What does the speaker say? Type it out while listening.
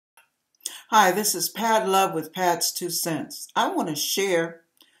Hi, this is Pat Love with Pat's 2 Cents. I want to share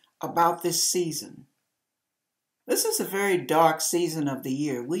about this season. This is a very dark season of the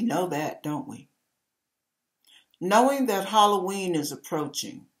year. We know that, don't we? Knowing that Halloween is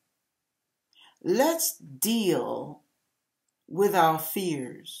approaching, let's deal with our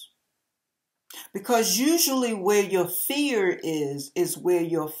fears. Because usually where your fear is where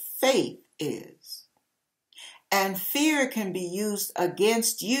your faith is. And fear can be used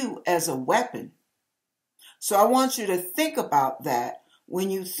against you as a weapon. So I want you to think about that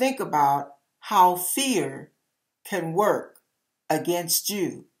when you think about how fear can work against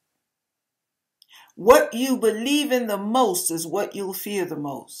you. What you believe in the most is what you'll fear the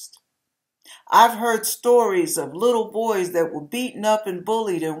most. I've heard stories of little boys that were beaten up and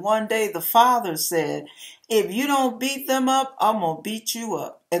bullied, and one day the father said, "If you don't beat them up, I'm going to beat you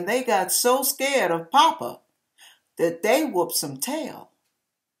up." And they got so scared of Papa that they whooped some tail.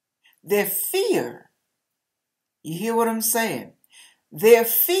 Their fear, you hear what I'm saying? Their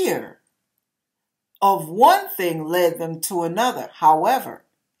fear of one thing led them to another. However,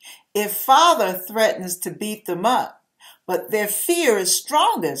 if Father threatens to beat them up, but their fear is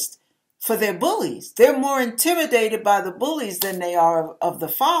strongest for their bullies, they're more intimidated by the bullies than they are of the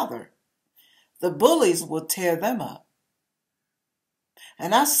Father, the bullies will tear them up.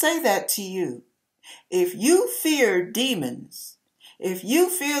 And I say that to you. If you fear demons, if you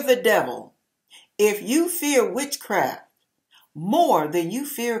fear the devil, if you fear witchcraft more than you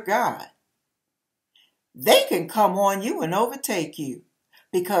fear God, they can come on you and overtake you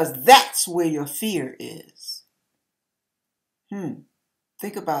because that's where your fear is.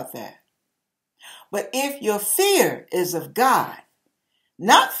 Think about that. But if your fear is of God,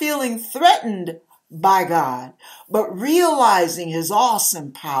 not feeling threatened by God, but realizing His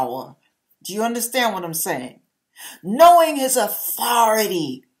awesome power, do you understand what I'm saying? Knowing His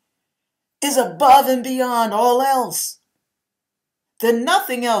authority is above and beyond all else, then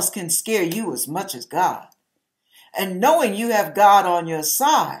nothing else can scare you as much as God. And knowing you have God on your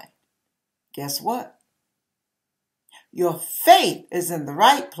side, guess what? Your faith is in the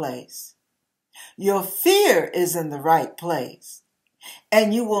right place. Your fear is in the right place.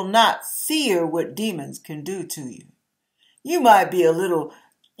 And you will not fear what demons can do to you. You might be a little,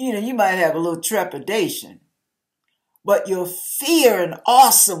 you might have a little trepidation. But your fear and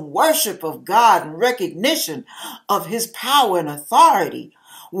awesome worship of God and recognition of His power and authority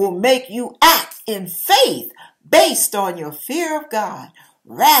will make you act in faith based on your fear of God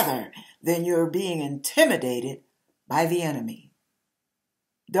rather than you're being intimidated by the enemy.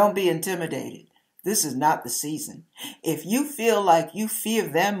 Don't be intimidated. This is not the season. If you feel like you fear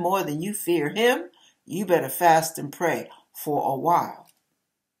them more than you fear Him, you better fast and pray for a while.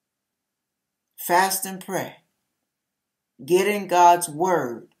 Fast and pray. Get in God's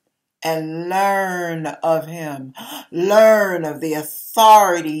Word and learn of Him. Learn of the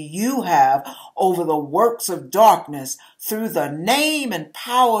authority you have over the works of darkness through the name and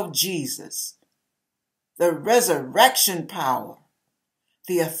power of Jesus. The resurrection power.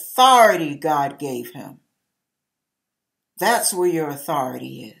 The authority God gave Him. That's where your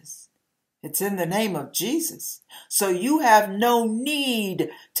authority is. It's in the name of Jesus. So you have no need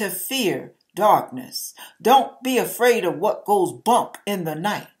to fear darkness. Don't be afraid of what goes bump in the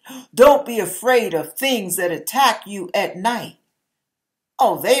night. Don't be afraid of things that attack you at night.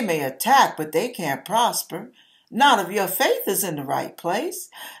 Oh, they may attack, but they can't prosper. Not if your faith is in the right place.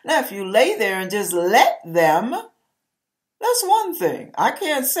 Now, if you lay there and just let them, that's one thing. I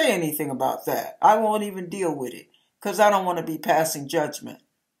can't say anything about that. I won't even deal with it because I don't want to be passing judgment.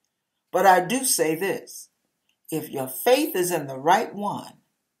 But I do say this. If your faith is in the right one,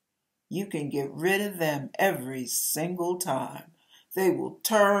 you can get rid of them every single time. They will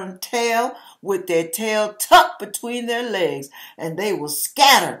turn tail with their tail tucked between their legs, and they will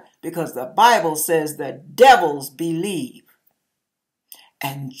scatter because the Bible says the devils believe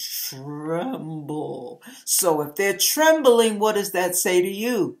and tremble. So if they're trembling, what does that say to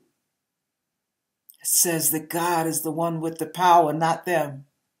you? It says that God is the one with the power, not them.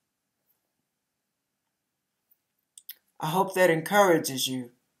 I hope that encourages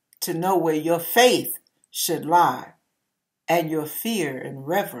you to know where your faith should lie and your fear and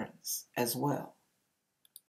reverence as well.